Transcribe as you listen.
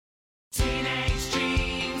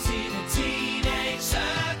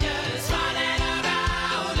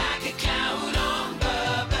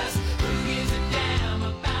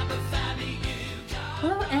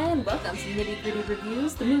Nitty Gritty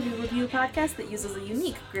Reviews, the movie review podcast that uses a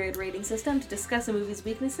unique grid rating system to discuss a movie's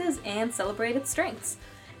weaknesses and celebrate its strengths.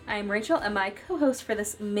 I'm Rachel, and my co-host for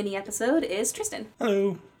this mini episode is Tristan.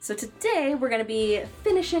 Hello. So today we're going to be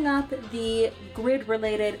finishing up the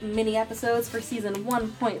grid-related mini episodes for season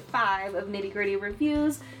 1.5 of Nitty Gritty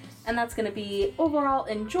Reviews, and that's going to be overall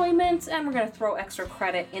enjoyment, and we're going to throw extra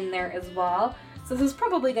credit in there as well. So this is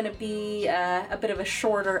probably going to be a bit of a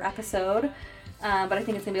shorter episode, but I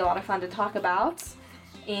think it's going to be a lot of fun to talk about.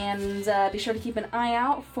 And be sure to keep an eye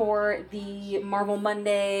out for the Marvel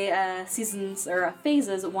Monday seasons or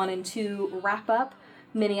phases 1 and 2 wrap-up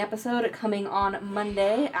mini episode coming on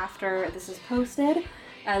Monday after this is posted,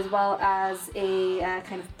 as well as a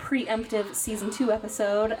kind of preemptive season 2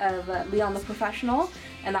 episode of Leon the Professional,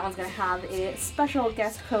 and that one's going to have a special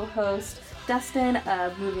guest co-host, Dustin,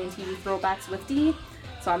 of Movie and TV Throwbacks with D.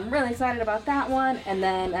 So I'm really excited about that one. And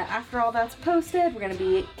then after all that's posted, we're going to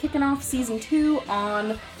be kicking off season 2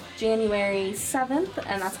 on January 7th,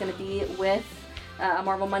 and that's going to be with a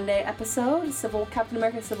Marvel Monday episode, Captain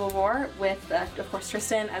America Civil War, with, of course,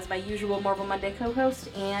 Tristan as my usual Marvel Monday co-host,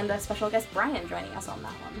 and a special guest, Brian, joining us on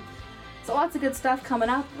that one. So lots of good stuff coming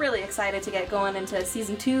up. Really excited to get going into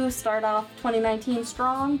season 2, start off 2019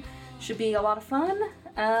 strong. Should be a lot of fun.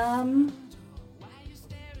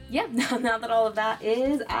 Yeah, now that all of that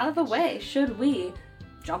is out of the way, should we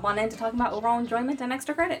jump on into talking about overall enjoyment and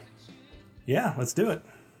extra credit? Yeah, let's do it.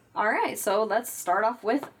 Alright, so let's start off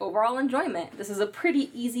with overall enjoyment. This is a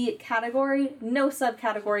pretty easy category, no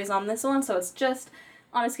subcategories on this one, so it's just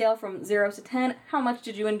on a scale from 0 to 10, how much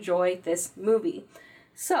did you enjoy this movie?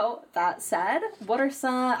 So, that said, what are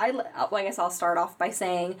some... I guess I'll start off by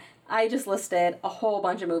saying I just listed a whole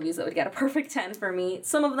bunch of movies that would get a perfect 10 for me.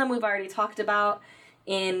 Some of them we've already talked about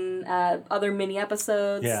in other mini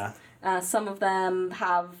episodes. Yeah. Some of them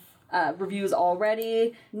have reviews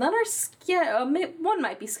already. None are... one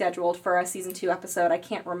might be scheduled for a season 2 episode. I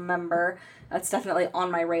can't remember. It's definitely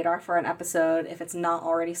on my radar for an episode if it's not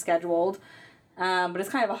already scheduled. But it's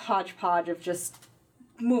kind of a hodgepodge of just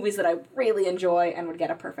movies that I really enjoy and would get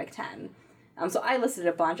a perfect 10. So I listed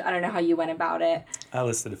a bunch. I don't know how you went about it. I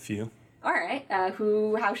listed a few. All right.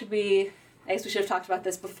 How should we... I guess we should have talked about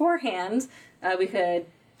this beforehand. We could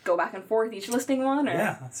go back and forth each listing one. Or...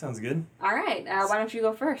 Yeah, that sounds good. All right. Why don't you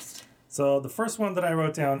go first? So the first one that I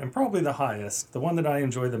wrote down, and probably the highest, the one that I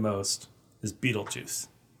enjoy the most, is Beetlejuice.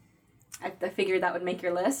 I figured that would make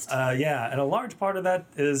your list. Yeah, and a large part of that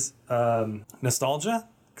is nostalgia,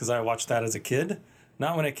 because I watched that as a kid.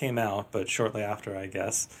 Not when it came out, but shortly after, I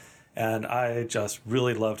guess. And I just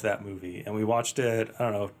really loved that movie. And we watched it, I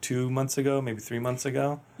don't know, 2 months ago, maybe 3 months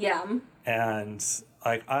ago. Yeah. And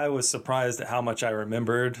I was surprised at how much I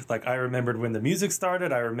remembered. I remembered when the music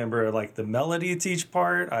started. I remember the melody to each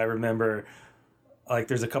part. I remember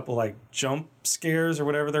there's a couple jump scares or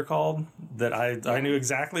whatever they're called that I knew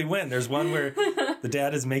exactly when. There's one where the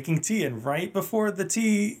dad is making tea, and right before the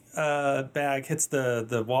tea bag hits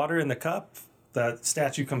the water in the cup, that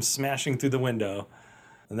statue comes smashing through the window.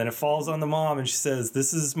 And then it falls on the mom, and she says,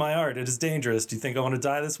 "This is my art. It is dangerous. Do you think I want to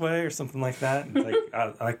die this way?" Or something like that.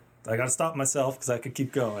 I got to stop myself because I could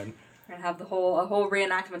keep going. We're going to have a whole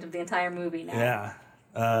reenactment of the entire movie now.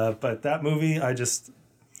 Yeah. But that movie,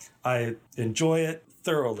 I enjoy it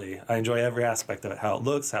thoroughly. I enjoy every aspect of it. How it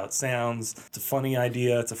looks, how it sounds. It's a funny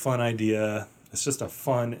idea. It's a fun idea. It's just a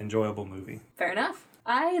fun, enjoyable movie. Fair enough.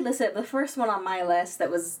 I listed the first one on my list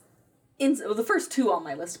that was... the first two on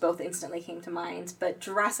my list both instantly came to mind, but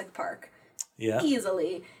Jurassic Park. Yeah.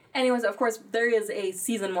 Easily. Anyways, of course, there is a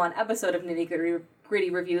season 1 episode of Nitty Gritty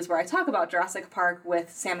Reviews where I talk about Jurassic Park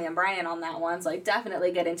with Sammy and Brian on that one, so I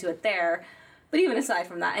definitely get into it there. But even aside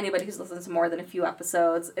from that, anybody who's listened to more than a few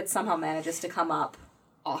episodes, it somehow manages to come up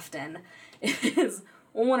often. It is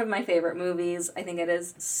one of my favorite movies. I think it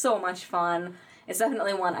is so much fun. It's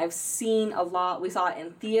definitely one I've seen a lot. We saw it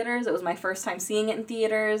in theaters. It was my first time seeing it in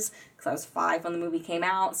theaters because I was 5 when the movie came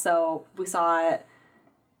out. So we saw it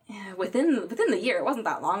within the year. It wasn't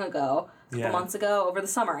that long ago. A couple months ago, over the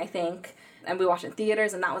summer, I think. And we watched it in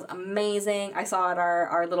theaters, and that was amazing. I saw it at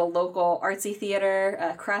our little local artsy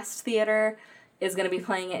theater, Crest Theater, is going to be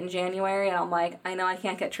playing it in January. And I'm like, I know I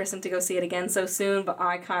can't get Tristan to go see it again so soon, but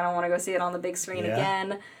I kind of want to go see it on the big screen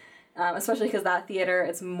again. Especially because that theater,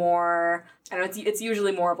 it's more, I don't know, it's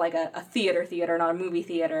usually more of a theater, not a movie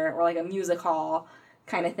theater, or a music hall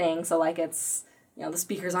kind of thing. So it's, the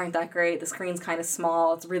speakers aren't that great, the screen's kind of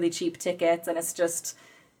small, it's really cheap tickets, and it's just,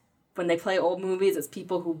 when they play old movies, it's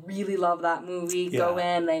people who really love that movie, go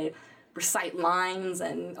in, they recite lines,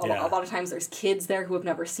 and a lot of times there's kids there who have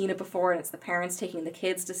never seen it before, and it's the parents taking the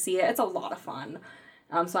kids to see it. It's a lot of fun.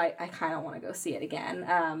 So I kind of want to go see it again.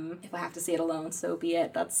 If I have to see it alone, so be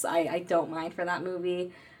it. I don't mind for that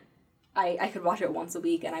movie. I could watch it once a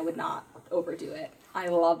week and I would not overdo it. I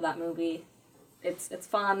love that movie. It's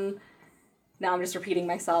fun. Now I'm just repeating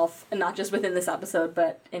myself, and not just within this episode,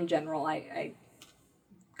 but in general, I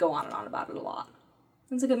go on and on about it a lot.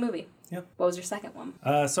 It's a good movie. Yep. What was your second one?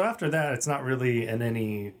 So after that, it's not really in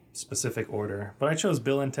any specific order, but I chose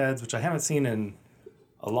Bill and Ted's, which I haven't seen in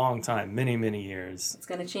a long time, many, many years. It's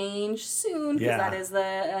going to change soon, because Yeah. that is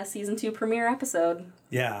the season 2 premiere episode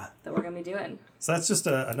Yeah. that we're going to be doing. So that's just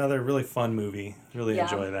another really fun movie. Really Yeah.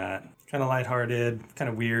 enjoy that. Kind of lighthearted, kind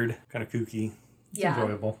of weird, kind of kooky. It's Yeah.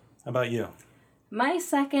 enjoyable. How about you? My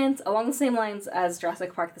second, along the same lines as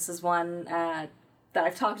Jurassic Park, this is one that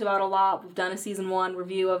I've talked about a lot. We've done a season 1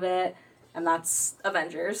 review of it, and that's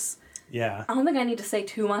Avengers. Yeah. I don't think I need to say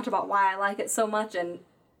too much about why I like it so much, and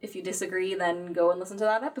if you disagree, then go and listen to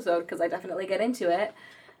that episode, because I definitely get into it.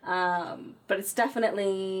 But it's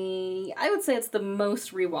definitely, I would say it's the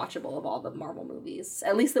most rewatchable of all the Marvel movies,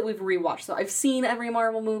 at least that we've rewatched. So I've seen every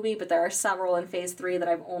Marvel movie, but there are several in Phase 3 that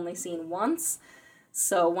I've only seen once.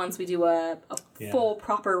 So once we do a full,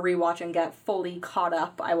 proper rewatch and get fully caught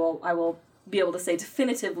up, I will be able to say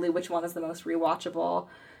definitively which one is the most rewatchable.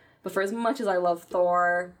 But for as much as I love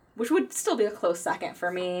Thor, which would still be a close second for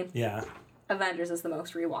me, Yeah. Avengers is the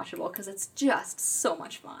most rewatchable because it's just so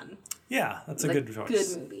much fun. Yeah, that's a good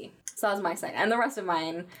choice. Good movie. So that was my second. And the rest of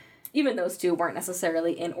mine, even those two weren't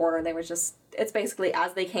necessarily in order. They were just, it's basically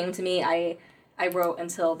as they came to me, I wrote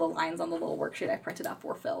until the lines on the little worksheet I printed up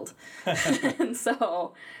were filled. And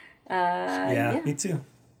so, Yeah, me too.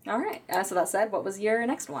 All right. So that said, what was your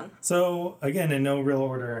next one? So again, in no real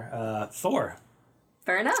order, Thor.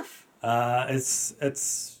 Fair enough.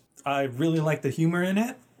 It's I really like the humor in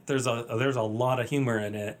it. There's a lot of humor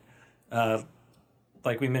in it.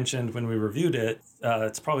 Like we mentioned when we reviewed it,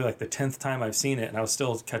 it's probably like the 10th time I've seen it, and I was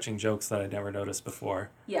still catching jokes that I'd never noticed before.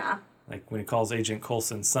 Yeah. Like when he calls Agent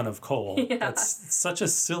Coulson son of Cole. Yeah. That's such a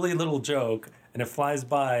silly little joke, and it flies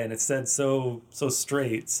by, and it's said so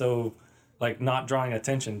straight, so like not drawing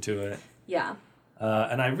attention to it. Yeah.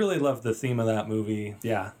 And I really love the theme of that movie.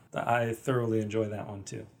 Yeah, I thoroughly enjoy that one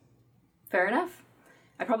too. Fair enough.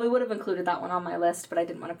 I probably would have included that one on my list, but I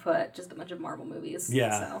didn't want to put just a bunch of Marvel movies.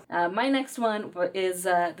 Yeah. So, my next one is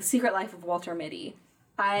The Secret Life of Walter Mitty.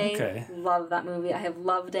 I love that movie. I have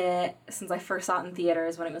loved it since I first saw it in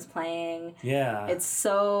theaters when it was playing. Yeah. It's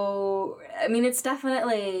so... I mean, it's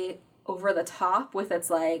definitely over the top with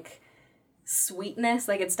its, like, sweetness.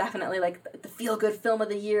 Like, it's definitely, like, the feel-good film of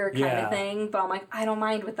the year kind of thing. But I'm like, I don't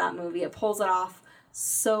mind with that movie. It pulls it off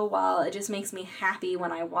so well. It just makes me happy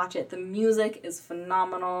when I watch it. The music is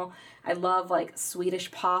phenomenal. I love like Swedish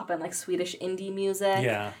pop and like Swedish indie music.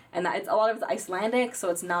 Yeah. And it's a lot of it's Icelandic, so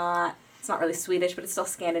it's not really Swedish, but it's still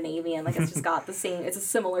Scandinavian. Like it's just got the same, it's a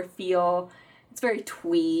similar feel. It's very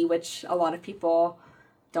twee, which a lot of people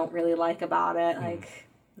don't really like about it. Like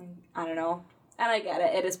I don't know. And I get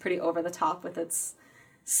it. It is pretty over the top with its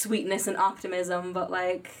sweetness and optimism, but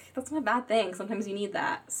like that's not a bad thing. Sometimes you need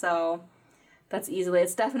that. So that's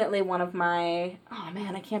it's definitely one of my, oh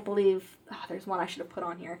man, I can't believe, there's one I should have put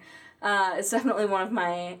on here. It's definitely one of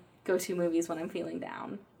my go-to movies when I'm feeling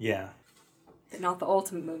down. Yeah. But not the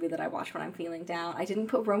ultimate movie that I watch when I'm feeling down. I didn't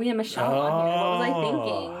put Romeo and Michelle on here. What was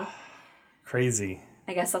I thinking? Crazy.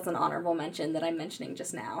 I guess that's an honorable mention that I'm mentioning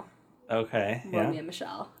just now. Okay. Romeo and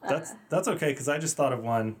Michelle. That's okay, because I just thought of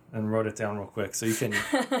one and wrote it down real quick, so you can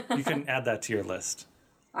add that to your list.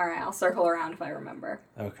 All right, I'll circle around if I remember.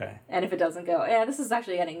 Okay. And if it doesn't go, this is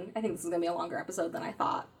actually I think this is going to be a longer episode than I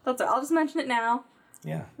thought. That's all right. I'll just mention it now.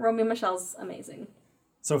 Yeah. Romeo and Michelle's amazing.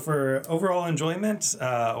 So for overall enjoyment,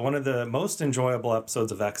 one of the most enjoyable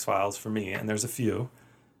episodes of X-Files for me, and there's a few,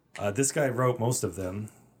 this guy wrote most of them.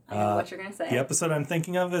 I know what you're going to say. The episode I'm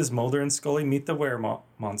thinking of is Mulder and Scully Meet the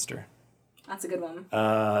Were-Monster. That's a good one.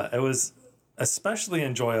 It was especially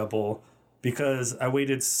enjoyable because I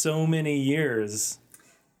waited so many years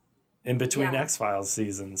in between X-Files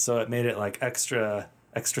seasons, so it made it like extra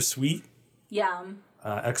sweet. Yeah.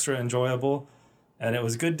 Extra enjoyable, and it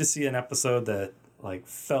was good to see an episode that like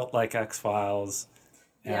felt like X-Files,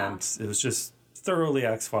 and it was just thoroughly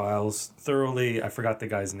X-Files. Thoroughly, I forgot the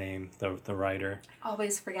guy's name, the writer. I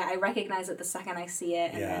always forget. I recognize it the second I see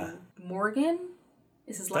it, and then Morgan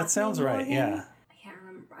is his last name. That sounds right. Morgan? Yeah. I can't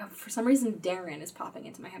remember. For some reason, Darren is popping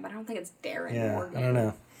into my head, but I don't think it's Darren Morgan. I don't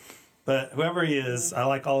know. But whoever he is, I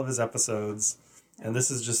like all of his episodes, and this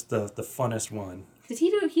is just the funnest one. He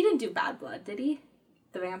didn't do Bad Blood, did he?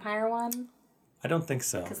 The vampire one? I don't think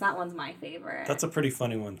so. Because that one's my favorite. That's a pretty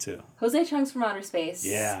funny one, too. Jose Chung's From Outer Space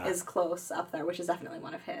Yeah. is close up there, which is definitely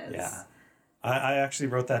one of his. Yeah. I actually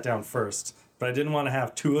wrote that down first, but I didn't want to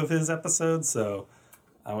have 2 of his episodes, so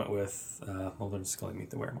I went with Mulder and Scully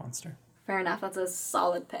Meet the Weremonster. Fair enough. That's a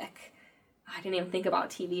solid pick. I didn't even think about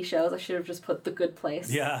TV shows. I should have just put The Good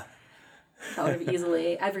Place. Yeah. That would have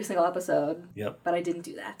easily, every single episode. Yep. But I didn't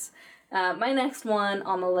do that. My next one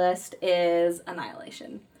on the list is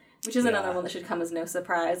Annihilation, which is another one that should come as no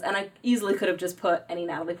surprise. And I easily could have just put any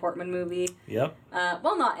Natalie Portman movie. Yep.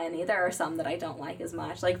 Well, not any. There are some that I don't like as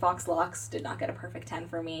much. Like Vox Lux did not get a perfect 10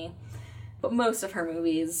 for me. But most of her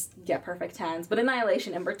movies get perfect 10s. But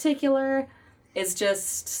Annihilation in particular is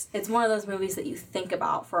just, it's one of those movies that you think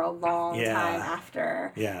about for a long time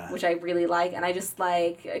after, which I really like. And I just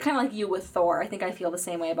like, kind of like you with Thor, I think I feel the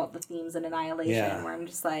same way about the themes in Annihilation, where I'm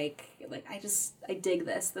just like, I dig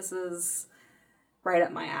this. This is right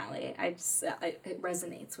up my alley. It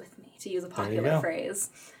resonates with me, to use a popular phrase.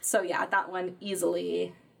 So yeah, that one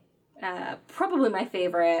easily, probably my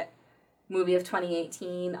favorite movie of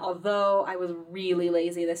 2018, although I was really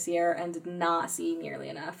lazy this year and did not see nearly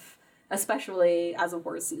enough, especially as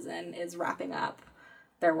awards season is wrapping up.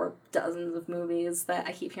 There were dozens of movies that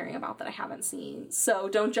I keep hearing about that I haven't seen. So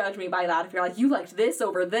don't judge me by that. If you're like, you liked this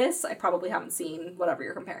over this, I probably haven't seen whatever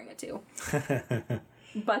you're comparing it to.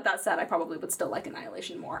 But that said, I probably would still like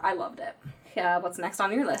Annihilation more. I loved it. Yeah, what's next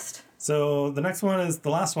on your list? So the next one is the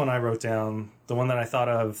last one I wrote down. The one that I thought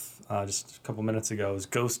of just a couple minutes ago is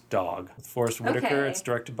Ghost Dog with Forrest Whitaker. Okay. It's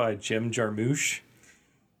directed by Jim Jarmusch.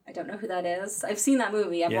 I don't know who that is. I've seen that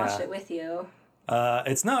movie. I've watched it with you.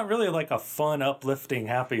 It's not really like a fun, uplifting,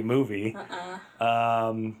 happy movie.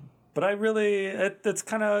 But I really, it's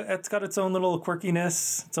got its own little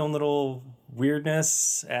quirkiness, its own little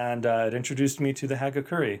weirdness, and it introduced me to the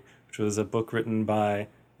Hagakure, which was a book written by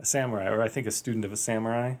a samurai, or I think a student of a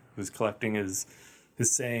samurai, who was collecting his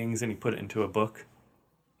sayings, and he put it into a book,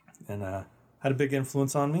 and had a big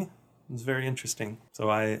influence on me. It was very interesting. So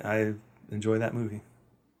I enjoy that movie.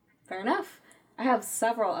 Fair enough. I have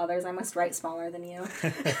several others. I must write smaller than you.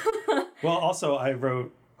 Well, also, I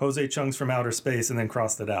wrote Jose Chung's From Outer Space and then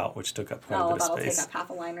crossed it out, which took up quite a bit of space. That'll take up half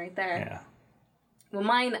a line right there. Yeah. Well,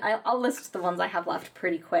 mine, I'll list the ones I have left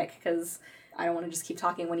pretty quick, because I don't want to just keep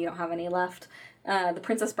talking when you don't have any left. The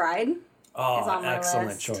Princess Bride is on my excellent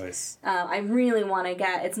list. choice. I really want to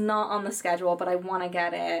get, it's not on the schedule, but I want to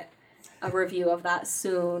get a review of that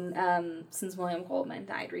soon, since William Goldman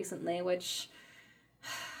died recently, which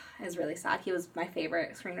is really sad. He was my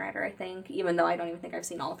favorite screenwriter, I think, even though I don't even think I've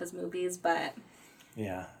seen all of his movies, but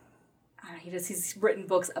yeah, he's written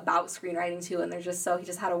books about screenwriting too, and he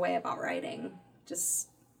just had a way about writing, just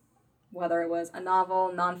whether it was a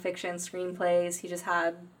novel, nonfiction, screenplays, he just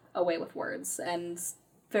had a way with words, and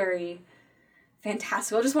very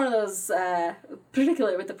fantastical. Just one of those,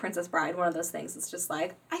 particularly with The Princess Bride, one of those things that's just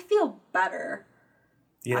like, I feel better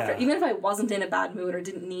after, even if I wasn't in a bad mood or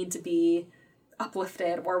didn't need to be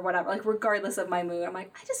uplifted or whatever, like regardless of my mood, I'm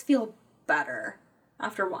like, I just feel better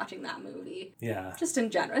after watching that movie. Yeah. Just in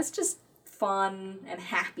general, it's just fun and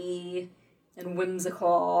happy and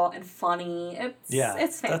whimsical and funny.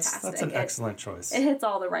 It's fantastic. That's an excellent choice. It hits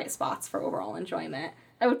all the right spots for overall enjoyment.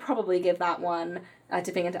 I would probably give that one,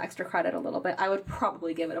 dipping into extra credit a little bit, I would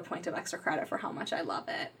probably give it a point of extra credit for how much I love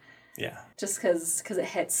it. Yeah. Just because it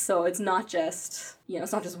hits so, it's not just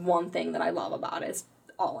one thing that I love about it. It's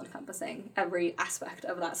all-encompassing. Every aspect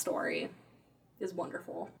of that story is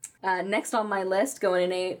wonderful. Next on my list, going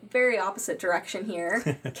in a very opposite direction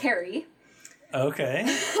here, Carrie. Okay.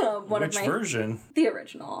 Which version? The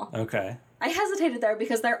original. Okay. I hesitated there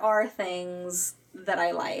because there are things that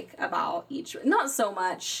I like about each. Not so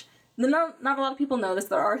much. Not a lot of people know this.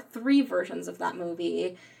 There are 3 versions of that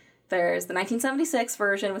movie. There's the 1976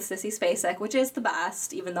 version with Sissy Spacek, which is the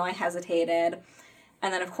best, even though I hesitated.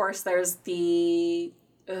 And then, of course, there's the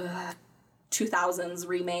 2000s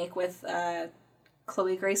remake with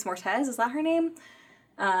Chloe Grace Moretz. Is that her name?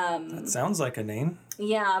 That sounds like a name.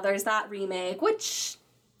 Yeah, there's that remake, which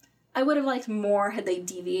I would have liked more had they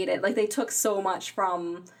deviated. Like, they took so much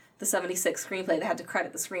from the 76 screenplay, they had to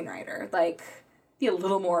credit the screenwriter. Like, be a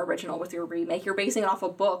little more original with your remake. You're basing it off a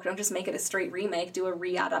book. Don't just make it a straight remake. Do a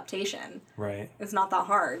readaptation. Right. It's not that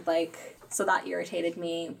hard. Like, so that irritated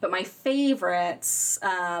me. But my favorite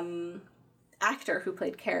actor who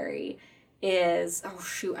played Carrie is, oh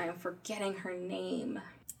shoot, I am forgetting her name.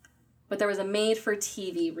 But there was a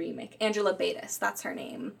made-for-TV remake. Angela Batis, that's her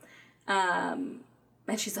name. And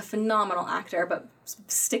she's a phenomenal actor, but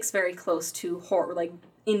sticks very close to horror, like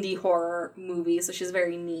indie horror movies, so she's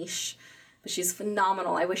very niche. But she's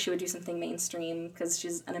phenomenal. I wish she would do something mainstream, because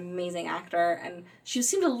she's an amazing actor. And she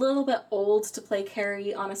seemed a little bit old to play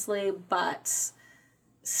Carrie, honestly, but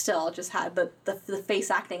still just had the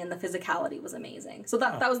face acting and the physicality was amazing. So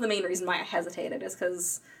that was the main reason why I hesitated, is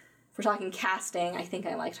because if we're talking casting, I think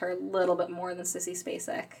I liked her a little bit more than Sissy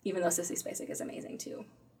Spacek, even though Sissy Spacek is amazing too.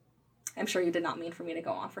 I'm sure you did not mean for me to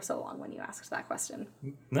go on for so long when you asked that question.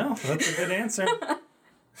 No, that's a good answer.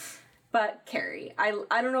 But Carrie, I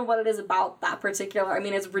don't know what it is about that particular... I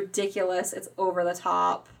mean, it's ridiculous. It's over the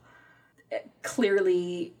top.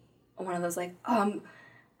 Clearly one of those, like, I'm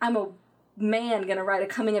a man gonna write a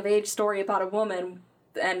coming-of-age story about a woman,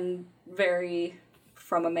 and very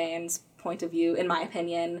from a man's point of view, in my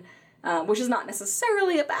opinion, which is not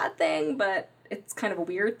necessarily a bad thing, but it's kind of a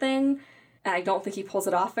weird thing, and I don't think he pulls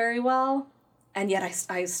it off very well, and yet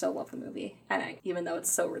I still love the movie, and even though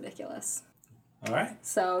it's so ridiculous. All right.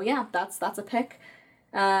 So yeah, that's a pick.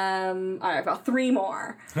 All right, I've got 3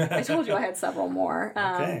 more. I told you I had several more.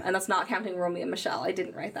 Okay. And that's not counting Romeo and Michelle. I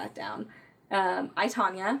didn't write that down. I,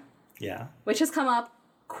 Tonya. Yeah. Which has come up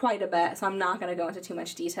quite a bit, so I'm not going to go into too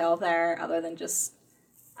much detail there, other than just,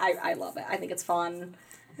 I love it. I think it's fun.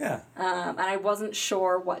 Yeah. And I wasn't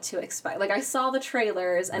sure what to expect. Like, I saw the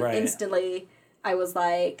trailers, and Right. instantly I was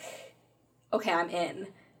like, okay, I'm in.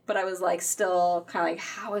 But I was, like, still kind of like,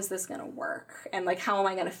 how is this going to work? And, like, how am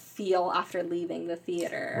I going to feel after leaving the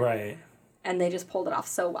theater? Right. And they just pulled it off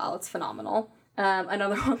so well. It's phenomenal.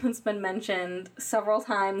 Another one that's been mentioned several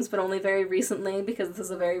times, but only very recently, because this is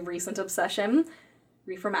a very recent obsession.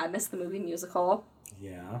 Reefer Madness, the movie musical.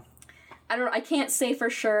 Yeah. I can't say for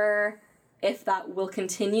sure if that will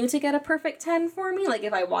continue to get a perfect 10 for me. Like,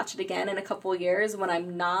 if I watch it again in a couple years when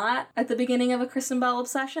I'm not at the beginning of a Kristen Bell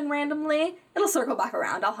obsession randomly, it'll circle back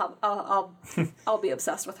around. I'll be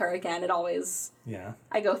obsessed with her again. It always... Yeah.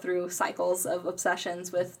 I go through cycles of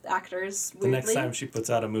obsessions with actors, weirdly. The next time she puts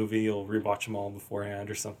out a movie, you'll rewatch them all beforehand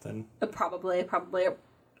or something. Probably.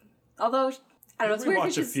 Although, I don't know, it's weird.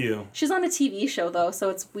 Rewatch a few. She's on a TV show, though, so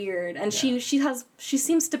it's weird. And she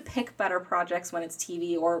seems to pick better projects when it's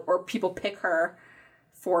TV, or people pick her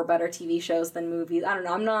for better TV shows than movies. I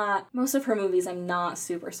don't know, most of her movies I'm not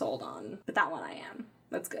super sold on, but that one I am.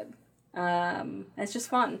 That's good. It's just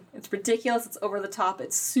fun. It's ridiculous, it's over the top,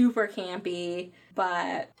 it's super campy,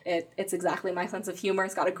 but it's exactly my sense of humor.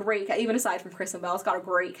 It's got a great, even aside from Kristen Bell, it's got a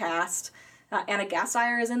great cast. Anna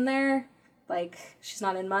Gasteyer is in there. Like, she's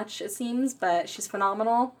not in much, it seems, but she's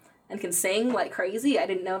phenomenal and can sing like crazy. I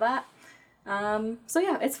didn't know that. So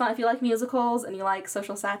yeah, it's fun. If you like musicals and you like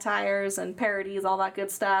social satires and parodies, all that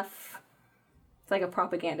good stuff, it's like a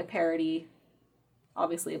propaganda parody,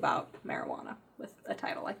 obviously about marijuana with a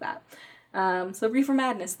title like that. So Reefer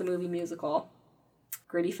Madness, the movie musical.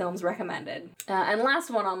 Gritty Films recommended. And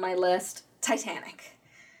last one on my list, Titanic.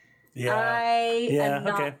 Yeah.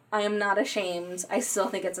 I am not ashamed. I still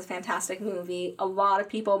think it's a fantastic movie. A lot of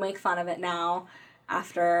people make fun of it now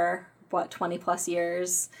after, 20 plus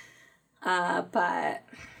years. But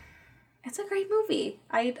it's a great movie.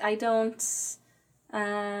 I'm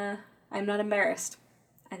not embarrassed.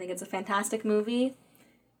 I think it's a fantastic movie,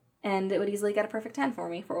 and it would easily get a perfect 10 for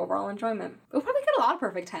me for overall enjoyment. It would probably get a lot of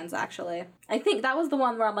perfect 10s, actually. I think that was the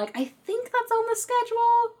one where I'm like, I think that's on the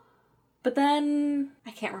schedule. But then,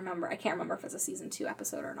 I can't remember if it's a season 2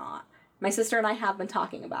 episode or not. My sister and I have been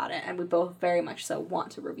talking about it, and we both very much so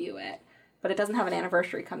want to review it. But it doesn't have an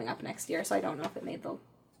anniversary coming up next year, so I don't know if it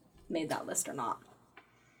made that list or not.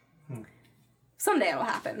 Someday it'll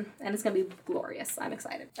happen, and it's going to be glorious. I'm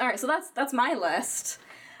excited. All right, so that's my list.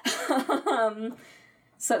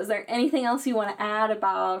 So is there anything else you want to add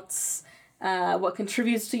about what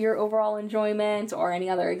contributes to your overall enjoyment, or any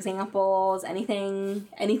other examples, anything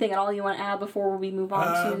at all you want to add before we move on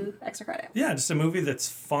to extra credit? Yeah, just a movie that's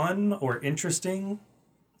fun or interesting.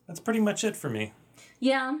 That's pretty much it for me.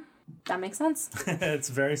 Yeah, that makes sense. It's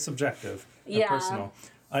very subjective and Yeah. personal.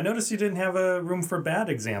 I noticed you didn't have a room for bad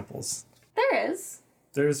examples. There is.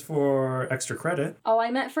 There's for extra credit. Oh, I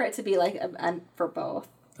meant for it to be like for both.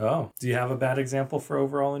 Oh, do you have a bad example for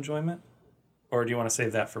overall enjoyment? Or do you want to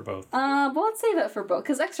save that for both? Well, let's save it for both,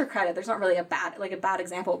 because extra credit, there's not really a bad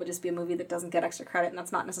example. It would just be a movie that doesn't get extra credit, and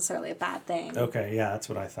that's not necessarily a bad thing. Okay, yeah, that's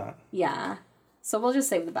what I thought. Yeah. So we'll just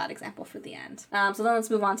save the bad example for the end. So then let's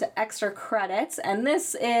move on to extra credits, and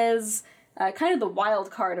this is kind of the wild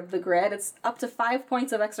card of the grid. It's up to 5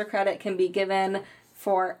 points of extra credit can be given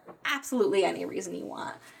for absolutely any reason you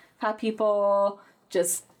want. I've had people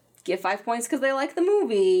just give 5 points because they like the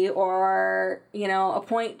movie, or, a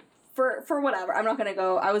point for whatever. I'm not going to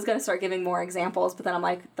go... I was going to start giving more examples, but then I'm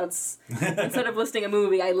like, that's... Instead of listing a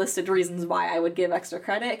movie, I listed reasons why I would give extra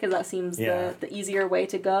credit, because that seems the easier way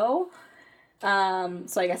to go. So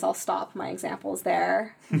I guess I'll stop my examples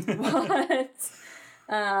there. But...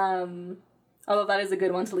 Although that is a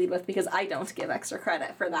good one to lead with because I don't give extra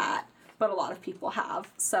credit for that, but a lot of people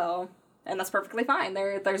have. So, and that's perfectly fine.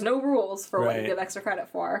 There's no rules for what you give extra credit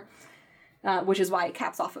for, which is why it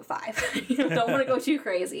caps off at 5. You don't want to go too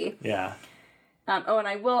crazy. Yeah. And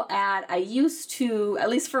I will add, I used to, at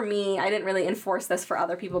least for me, I didn't really enforce this for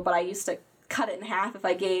other people, but I used to cut it in half. If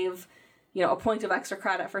I gave, a point of extra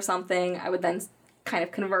credit for something, I would then kind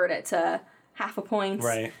of convert it to half a point.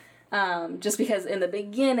 Right. Just because in the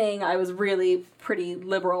beginning I was really pretty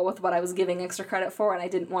liberal with what I was giving extra credit for, and I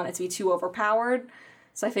didn't want it to be too overpowered.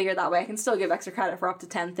 So I figured that way I can still give extra credit for up to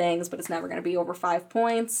 10 things, but it's never going to be over 5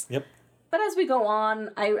 points. Yep. But as we go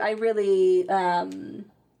on, I really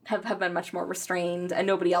have been much more restrained, and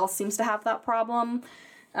nobody else seems to have that problem.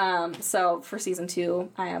 So for season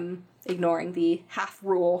 2, I am ignoring the half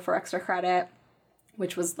rule for extra credit,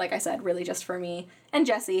 which was, like I said, really just for me. And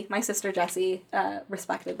Jessie, my sister Jessie,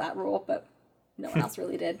 respected that rule, but no one else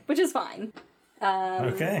really did, which is fine.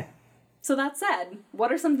 Okay. So that said,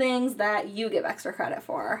 what are some things that you give extra credit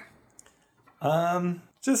for?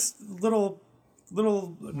 Just little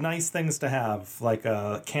nice things to have, like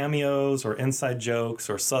cameos or inside jokes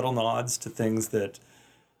or subtle nods to things that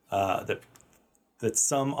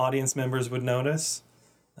some audience members would notice.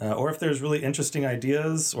 Or if there's really interesting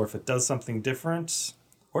ideas, or if it does something different,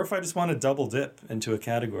 or if I just want to double dip into a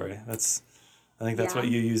category. I think that's what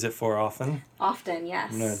you use it for often. Often,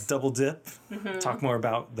 yes. I'm going to double dip, talk more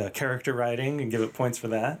about the character writing and give it points for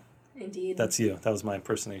that. Indeed. That's you. That was my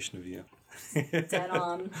impersonation of you. Dead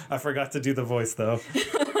on. I forgot to do the voice, though.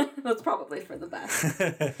 That's probably for the best.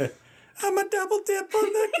 I'm a double dip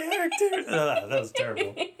on the character. That was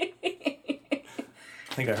terrible. I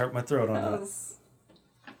think I hurt my throat on that.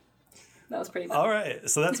 That was pretty bad. All right,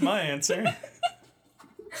 so that's my answer.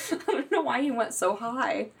 I don't know why you went so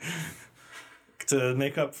high. To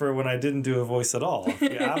make up for when I didn't do a voice at all. If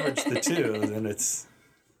you average the two, then it's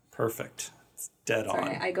perfect. It's dead on.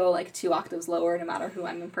 Right. I go like 2 octaves lower no matter who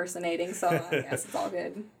I'm impersonating, so I guess it's all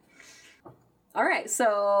good. All right,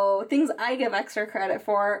 so things I give extra credit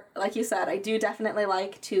for, like you said, I do definitely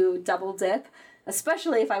like to double dip,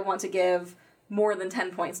 especially if I want to give more than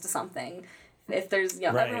 10 points to something. If there's,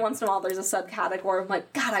 every once in a while there's a subcategory, I'm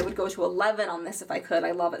like, God, I would go to 11 on this if I could.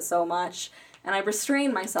 I love it so much. And I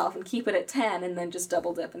restrain myself and keep it at 10 and then just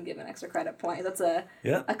double dip and give an extra credit point. That's a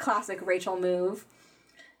classic Rachel move.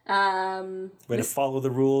 Way to follow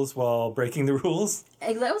the rules while breaking the rules.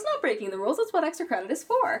 That was not breaking the rules. That's what extra credit is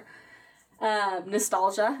for.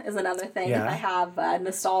 Nostalgia is another thing. Yeah. If I have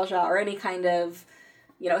nostalgia or any kind of,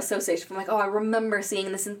 association from like, oh, I remember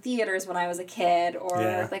seeing this in theaters when I was a kid, or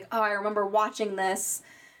like, oh, I remember watching this,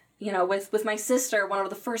 with my sister, one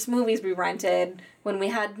of the first movies we rented when we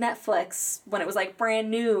had Netflix, when it was like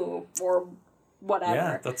brand new or whatever.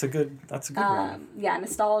 Yeah, that's a good one. Yeah,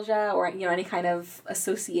 nostalgia or, any kind of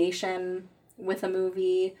association with a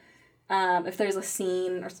movie. If there's a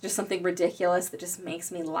scene or just something ridiculous that just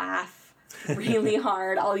makes me laugh really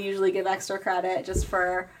hard, I'll usually give extra credit just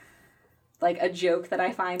for like a joke that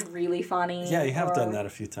I find really funny. Yeah, you have done that a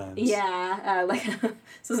few times. Yeah,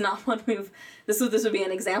 this is not one this would be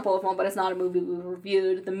an example of one, but it's not a movie we've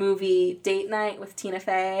reviewed. The movie Date Night with Tina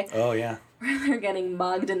Fey. Oh, yeah. Where they're getting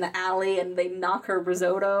mugged in the alley and they knock her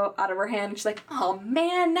risotto out of her hand. And she's like, oh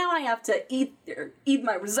man, now I have to eat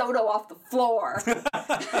my risotto off the floor.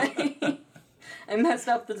 I messed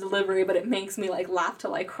up the delivery, but it makes me laugh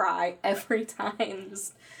till I cry every time.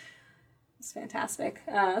 It's fantastic.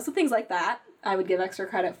 So things like that I would give extra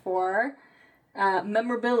credit for.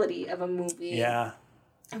 Memorability of a movie. Yeah.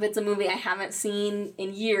 If it's a movie I haven't seen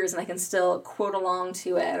in years and I can still quote along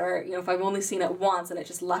to it, or if I've only seen it once and it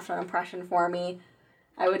just left an impression for me,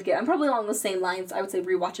 I'm probably along the same lines. I would say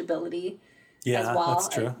rewatchability as well. That's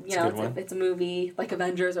true. It's a movie like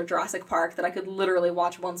Avengers or Jurassic Park that I could literally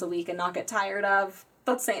watch once a week and not get tired of.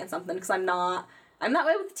 That's saying something, because I'm that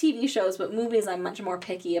way with TV shows, but movies I'm much more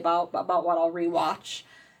picky about what I'll rewatch.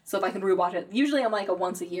 So if I can rewatch it, usually I'm like a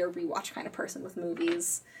once a year rewatch kind of person with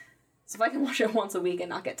movies. So if I can watch it once a week and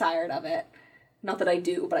not get tired of it, not that I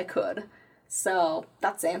do, but I could. So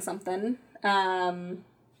that's saying something. I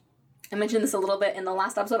mentioned this a little bit in the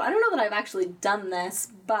last episode. I don't know that I've actually done this,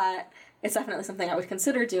 but it's definitely something I would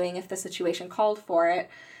consider doing if the situation called for it.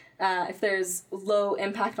 If there's low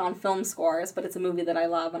impact on film scores, but it's a movie that I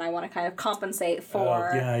love and I want to kind of compensate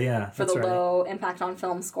for the low impact on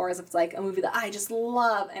film scores. If it's like a movie that I just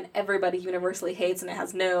love and everybody universally hates and it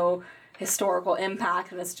has no historical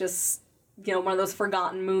impact and it's just, one of those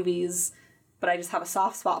forgotten movies, but I just have a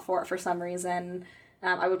soft spot for it for some reason,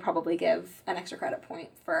 I would probably give an extra credit point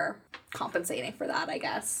for compensating for that, I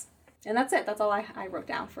guess. And that's it. That's all I wrote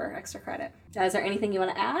down for extra credit. Is there anything you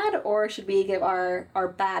want to add, or should we give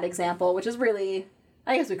our bad example, which is really,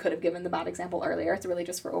 I guess we could have given the bad example earlier. It's really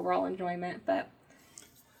just for overall enjoyment, but...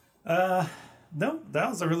 No, that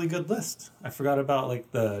was a really good list. I forgot about,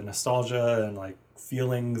 like, the nostalgia and, like,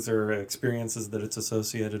 feelings or experiences that it's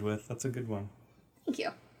associated with. That's a good one. Thank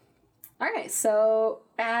you. All right, so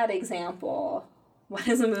bad example. What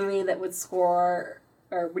is a movie that would score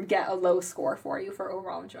or would get a low score for you for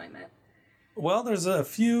overall enjoyment? Well, there's a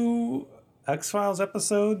few X-Files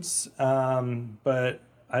episodes, but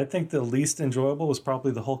I think the least enjoyable was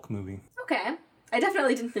probably the Hulk movie. Okay. I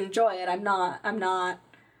definitely didn't enjoy it. I'm not...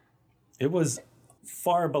 It was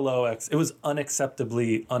far below it was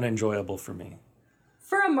unacceptably unenjoyable for me.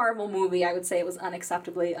 For a Marvel movie, I would say it was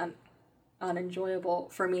unacceptably unenjoyable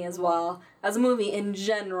for me as well. As a movie in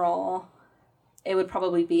general, it would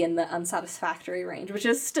probably be in the unsatisfactory range, which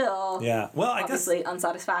is still obviously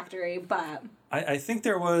unsatisfactory, but... I think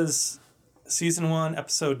there was season 1,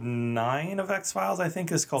 episode 9 of X-Files, I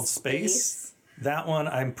think is called Space. That one,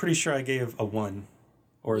 I'm pretty sure I gave a 1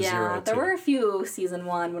 or a 0. Yeah, there were a few season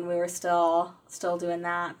 1 when we were still doing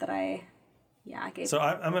that I gave... So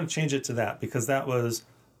I'm going to change it to that because that was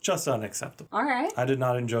just unacceptable. All right. I did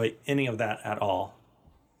not enjoy any of that at all.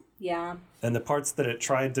 Yeah. And the parts that it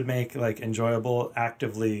tried to make, like, enjoyable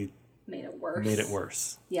actively made it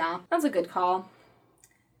worse. Yeah, that's a good call.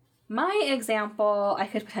 My example, I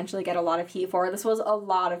could potentially get a lot of heat for. This was a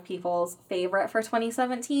lot of people's favorite for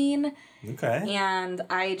 2017. Okay. And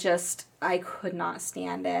I could not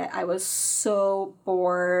stand it. I was so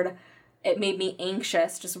bored. It made me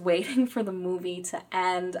anxious just waiting for the movie to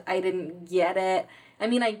end. I didn't get it. I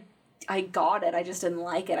mean, I got it. I just didn't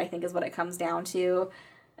like it, I think is what it comes down to.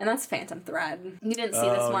 And that's Phantom Thread. You didn't see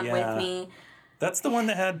this one with me. That's the one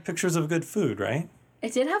that had pictures of good food, right?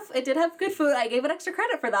 It did have good food. I gave it extra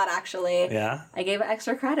credit for that, actually. Yeah. I gave it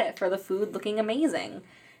extra credit for the food looking amazing.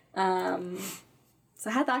 So I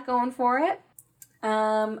had that going for it.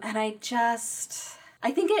 And I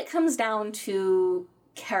think it comes down to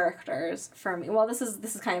characters for me. Well, this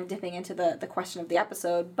is kind of dipping into the question of the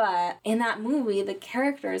episode, but in that movie, the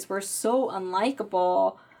characters were so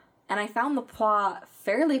unlikable, and I found the plot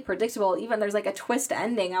fairly predictable. Even there's like a twist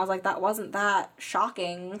ending. I was like, that wasn't that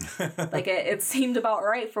shocking. Like it seemed about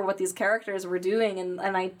right for what these characters were doing, and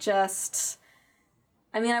I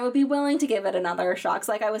would be willing to give it another shot. 'Cause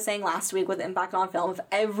like I was saying last week with Impact on Film, if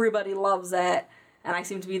everybody loves it and I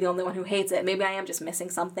seem to be the only one who hates it, maybe I am just missing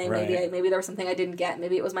something. Right. Maybe there was something I didn't get.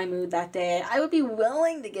 Maybe it was my mood that day. I would be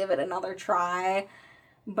willing to give it another try,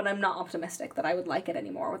 but I'm not optimistic that I would like it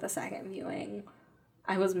anymore with a second viewing.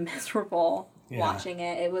 I was miserable watching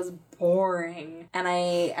it. It was boring. And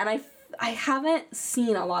I haven't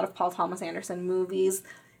seen a lot of Paul Thomas Anderson movies.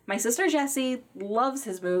 My sister Jessie loves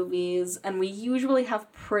his movies, and we usually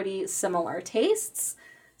have pretty similar tastes.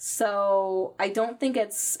 So I don't think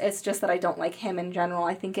it's just that I don't like him in general.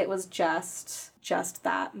 I think it was just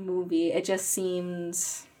that movie. It just seemed,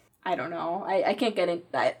 I don't know. I can't get in.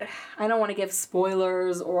 I don't want to give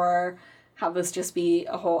spoilers or have this just be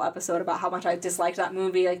a whole episode about how much I disliked that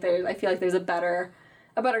movie. Like I feel like there's a better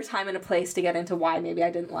time and a place to get into why maybe I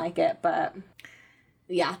didn't like it. But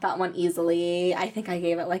yeah, that one easily. I think I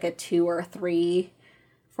gave it like a 2 or a 3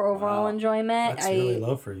 for overall enjoyment. That's really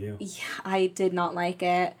low for you. Yeah, I did not like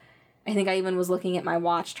it. I think I even was looking at my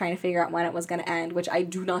watch trying to figure out when it was going to end, which I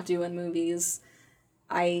do not do in movies.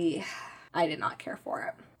 I did not care for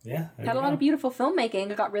it. Yeah. It had a lot of beautiful filmmaking.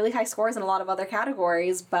 It got really high scores in a lot of other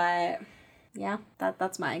categories, but yeah,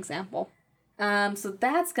 that's my example. So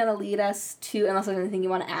that's going to lead us to, unless there's anything you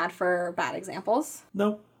want to add for bad examples.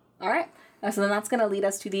 Nope. All right. So then that's going to lead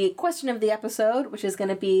us to the question of the episode, which is going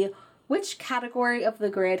to be, which category of the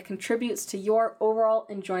grid contributes to your overall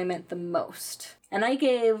enjoyment the most? And I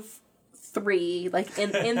gave 3, like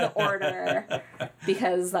in the order,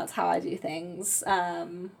 because that's how I do things.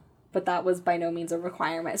 But that was by no means a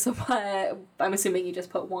requirement. So I'm assuming you just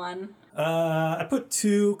put 1. I put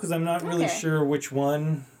 2 because I'm not really sure which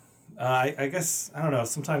one. I guess, I don't know,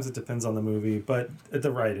 sometimes it depends on the movie, but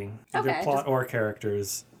the writing, either plot or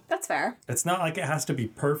characters. That's fair. It's not like it has to be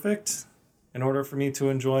perfect in order for me to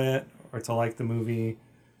enjoy it or to like the movie.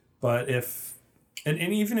 But and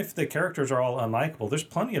even if the characters are all unlikable, there's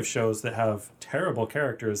plenty of shows that have terrible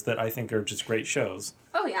characters that I think are just great shows.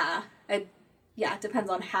 Oh, yeah. It depends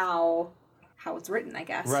on how it's written, I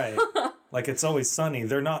guess. Right. Like It's Always Sunny,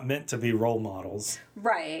 they're not meant to be role models.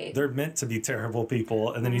 Right. They're meant to be terrible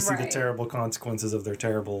people, and then you see the terrible consequences of their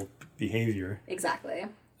terrible behavior. Exactly.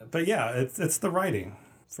 But yeah, it's the writing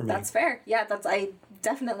for me. That's fair. Yeah, I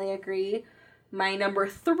definitely agree. My number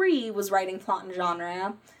 3 was writing, plot, and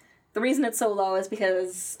genre. The reason it's so low is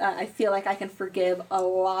because I feel like I can forgive a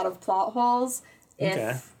lot of plot holes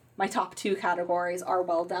if my top 2 categories are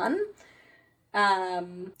well done.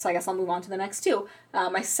 So I guess I'll move on to the next 2.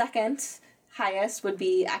 My second highest would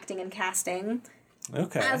be acting and casting.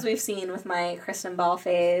 Okay. As we've seen with my Kristen Bell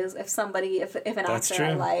phase, if an actor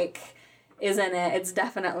I like is in it, it's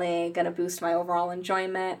definitely going to boost my overall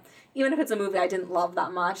enjoyment. Even if it's a movie I didn't love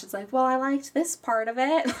that much, it's like, well, I liked this part of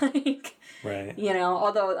it. Like, right. You know,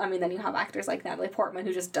 although, I mean, then you have actors like Natalie Portman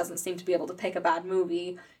who just doesn't seem to be able to pick a bad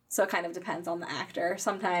movie. So it kind of depends on the actor.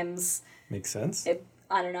 Sometimes... Makes sense.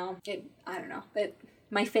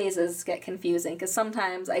 My phases get confusing because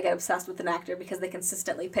sometimes I get obsessed with an actor because they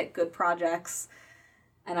consistently pick good projects.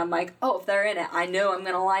 And I'm like, oh, if they're in it, I know I'm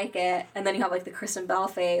going to like it. And then you have, like, the Kristen Bell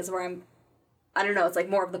phase where it's like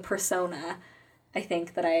more of the persona, I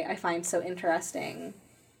think, that I find so interesting.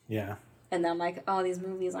 Yeah. And then I'm like, oh, these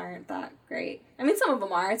movies aren't that great. I mean, some of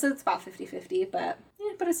them are. It's about 50-50, but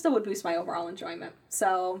it still would boost my overall enjoyment.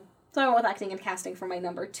 So I went with acting and casting for my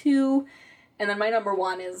number 2. And then my number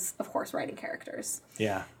 1 is, of course, writing characters.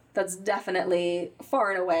 Yeah. That's definitely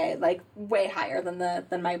far and away, like, way higher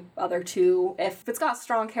than my other 2. If it's got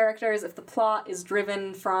strong characters, if the plot is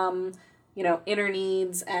driven from, you know, inner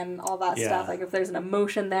needs and all that stuff, like if there's an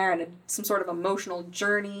emotion there and some sort of emotional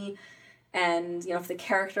journey, and, you know, if the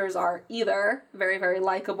characters are either very, very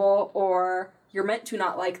likable or you're meant to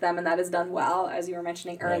not like them and that is done well, as you were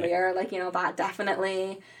mentioning earlier, right. Like, you know, that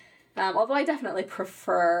definitely... although I definitely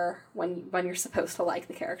prefer when you're supposed to like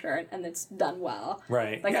the character and it's done well.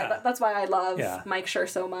 Right. Like that's why I love Mike Schur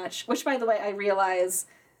so much. Which, by the way, I realize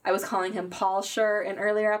I was calling him Paul Schur in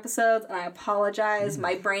earlier episodes, and I apologize.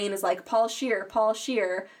 My brain is like, Paul Scheer.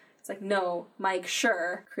 It's like, no, Mike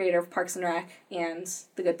Schur, creator of Parks and Rec and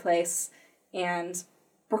The Good Place and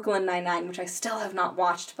Brooklyn Nine-Nine, which I still have not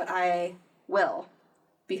watched, but I will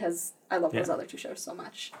because I love those other 2 shows so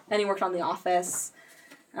much. And he worked on The Office.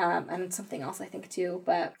 And something else I think too,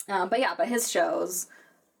 but his shows,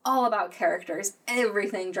 all about characters,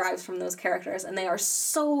 everything drives from those characters, and they are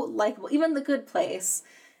so likable. Even The Good Place,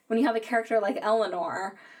 when you have a character like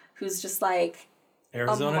Eleanor, who's just like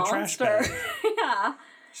Arizona trash bag. Yeah.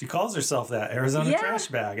 She calls herself that, Arizona trash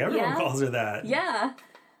bag. Everyone calls her that. Yeah.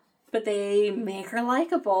 But they make her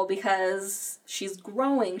likable because she's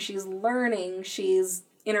growing, she's learning, she's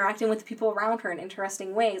interacting with the people around her in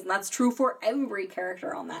interesting ways, and that's true for every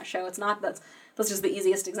character on that show. It's not that's just the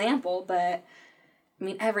easiest example, but I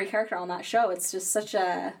mean every character on that show, it's just such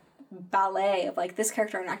a ballet of like this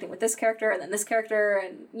character interacting with this character and then this character,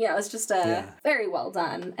 and you know, it's just very well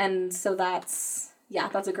done. And so that's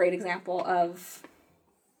a great example of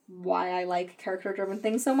why I like character driven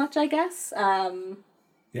things so much, I guess. Although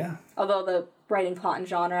the writing, plot, and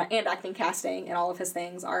genre and acting, casting and all of his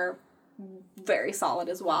things are very solid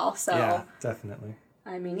as well. So yeah, definitely.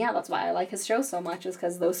 I mean, that's why I like his show so much, is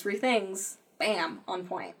because those 3 things, bam, on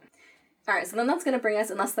point. All right, so then that's going to bring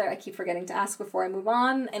us, unless I keep forgetting to ask before I move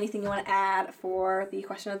on, anything you want to add for the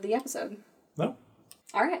question of the episode? No.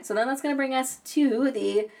 All right, so then that's going to bring us to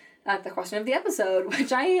the question of the episode,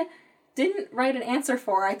 which I didn't write an answer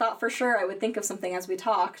for. I thought for sure I would think of something as we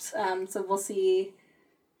talked, so we'll see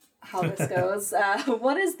how this goes.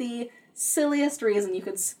 What is the silliest reason you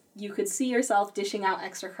could see yourself dishing out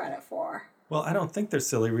extra credit for? Well, I don't think they're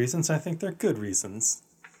silly reasons. I think they're good reasons.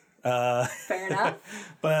 Fair enough.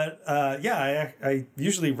 But I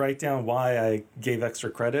usually write down why I gave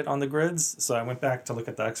extra credit on the grids. So I went back to look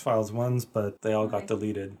at the X-Files ones, but they all got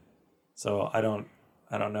deleted. So I don't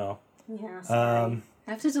know. Yeah, sorry.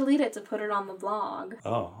 I have to delete it to put it on the blog.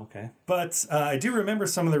 Oh, okay. But I do remember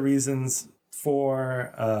some of the reasons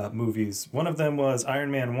for movies. One of them was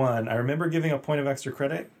Iron Man 1. I remember giving a point of extra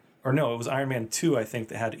credit. Or no, it was Iron Man 2, I think,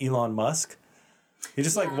 that had Elon Musk. He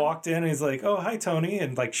just walked in and he's like, oh, hi, Tony,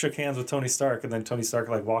 and like shook hands with Tony Stark, and then Tony Stark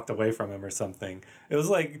like walked away from him or something. It was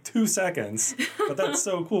like 2 seconds, but that's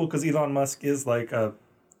so cool because Elon Musk is like a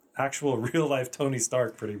actual real life Tony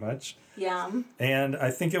Stark pretty much. Yeah. And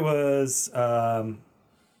I think it was Iron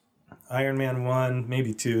Man 1,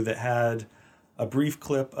 maybe 2, that had a brief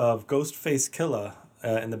clip of Ghostface Killah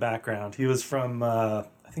in the background. He was from I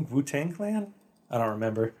think Wu-Tang Clan? I don't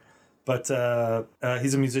remember. But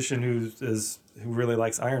he's a musician who really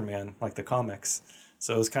likes Iron Man, like the comics.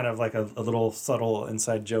 So it was kind of like a little subtle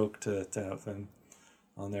inside joke to have him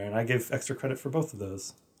on there. And I gave extra credit for both of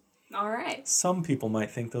those. All right. Some people might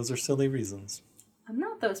think those are silly reasons. I'm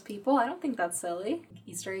not those people. I don't think that's silly.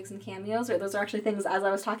 Easter eggs and cameos, or those are actually things, as I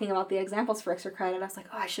was talking about the examples for extra credit, I was like,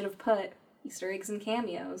 oh, I should have put Easter eggs and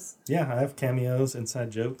cameos. Yeah, I have cameos,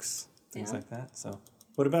 inside jokes, things like that. So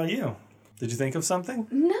what about you? Did you think of something?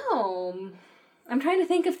 No. I'm trying to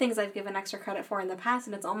think of things I've given extra credit for in the past,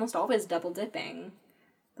 and it's almost always double dipping.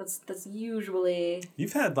 That's usually...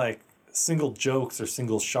 You've had, like, single jokes or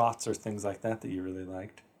single shots or things like that you really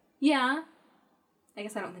liked. Yeah. I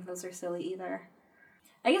guess I don't think those are silly either.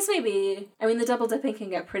 I guess maybe... I mean, the double dipping can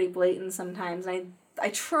get pretty blatant sometimes. I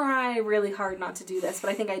try really hard not to do this, but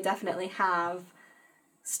I think I definitely have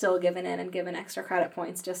still given in and given extra credit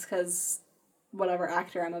points just because whatever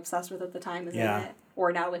actor I'm obsessed with at the time is in it.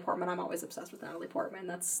 Or Natalie Portman. I'm always obsessed with Natalie Portman.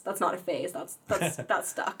 That's not a phase. That's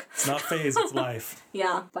stuck. It's not phase, it's life.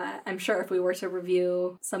 Yeah, but I'm sure if we were to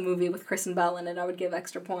review some movie with Kristen Bell in it, I would give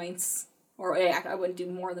extra points. Or I wouldn't do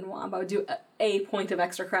more than one, but I would do a point of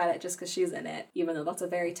extra credit just because she's in it. Even though that's a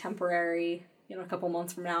very temporary, a couple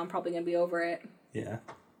months from now, I'm probably going to be over it. Yeah.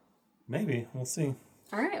 Maybe. We'll see.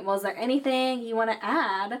 All right. Well, is there anything you want to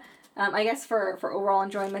add? I guess for overall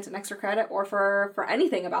enjoyment and extra credit, or for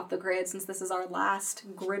anything about the grid, since this is our last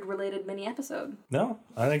grid-related mini episode. No,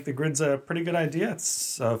 I think the grid's a pretty good idea.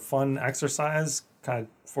 It's a fun exercise, kind of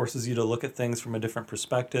forces you to look at things from a different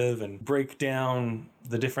perspective and break down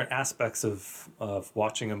the different aspects of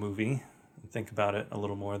watching a movie and think about it a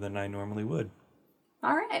little more than I normally would.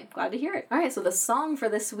 All right, glad to hear it. All right, so the song for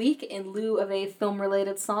this week, in lieu of a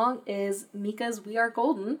film-related song, is Mika's We Are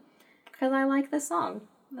Golden, because I like this song.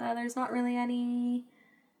 There's not really anything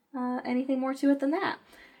more to it than that.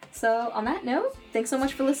 So on that note, thanks so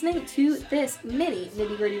much for listening to this mini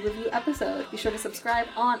Nitty Gritty review episode. Be sure to subscribe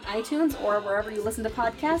on iTunes or wherever you listen to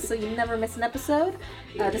podcasts so you never miss an episode.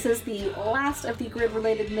 This is the last of the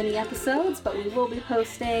grid-related mini episodes, but we will be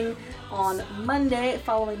posting on Monday,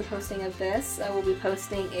 following the posting of this. We'll be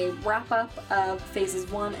posting a wrap-up of Phases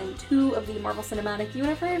 1 and 2 of the Marvel Cinematic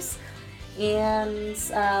Universe. And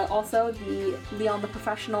also the Leon the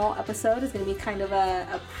Professional episode is going to be kind of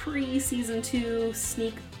a pre-season 2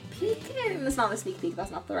 sneak peek. It's not a sneak peek, that's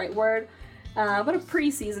not the right word. But a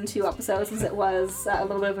pre-season 2 episode, since it was a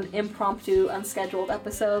little bit of an impromptu, unscheduled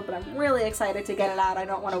episode. But I'm really excited to get it out. I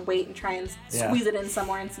don't want to wait and try and squeeze it in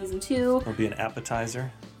somewhere in season 2. It'll be an appetizer.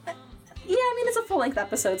 Yeah, I mean, it's a full-length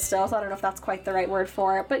episode still, so I don't know if that's quite the right word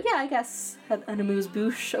for it. But yeah, I guess an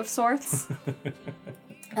amuse-bouche of sorts.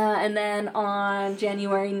 And then on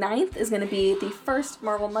January 9th is going to be the first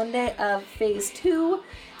Marvel Monday of Phase 2,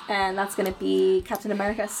 and that's going to be Captain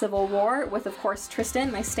America Civil War with, of course, Tristan,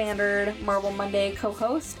 my standard Marvel Monday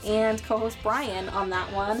co-host, and co-host Brian on that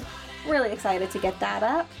one. Really excited to get that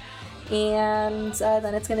up. And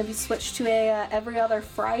then it's going to be switched to a every other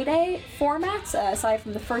Friday format, aside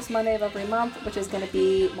from the first Monday of every month, which is going to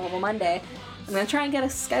be Marvel Monday. I'm going to try and get a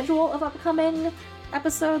schedule of upcoming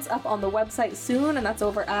episodes up on the website soon, and that's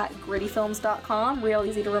over at grittyfilms.com. Real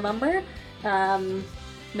easy to remember.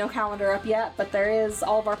 No calendar up yet, but there is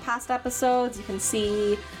all of our past episodes. You can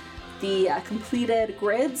see the completed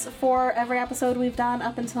grids for every episode we've done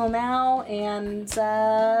up until now, and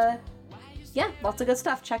yeah, lots of good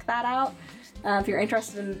stuff. Check that out. If you're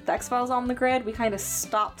interested in the X-Files on the grid, we kind of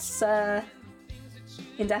stopped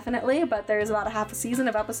indefinitely, but there's about a half a season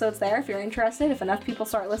of episodes there if you're interested. If enough people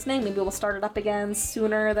start listening, maybe we'll start it up again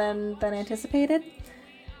sooner than anticipated.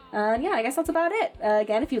 Yeah, I guess that's about it.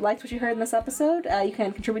 Again, if you liked what you heard in this episode, you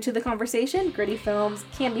can contribute to the conversation. Gritty Films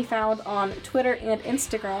can be found on Twitter and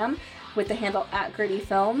Instagram with the handle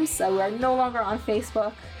 @GrittyFilms. We are no longer on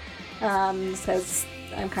Facebook because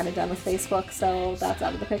I'm kind of done with Facebook, so that's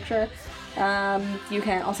out of the picture. You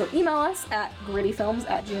can also email us at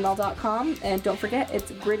grittyfilms@gmail.com, and don't forget,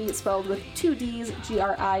 it's gritty spelled with 2 D's,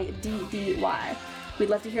 GRIDDY. We'd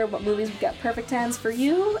love to hear what movies would get perfect 10s for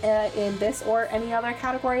you in this or any other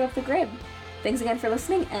category of the grid. Thanks again for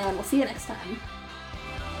listening, and we'll see you next time.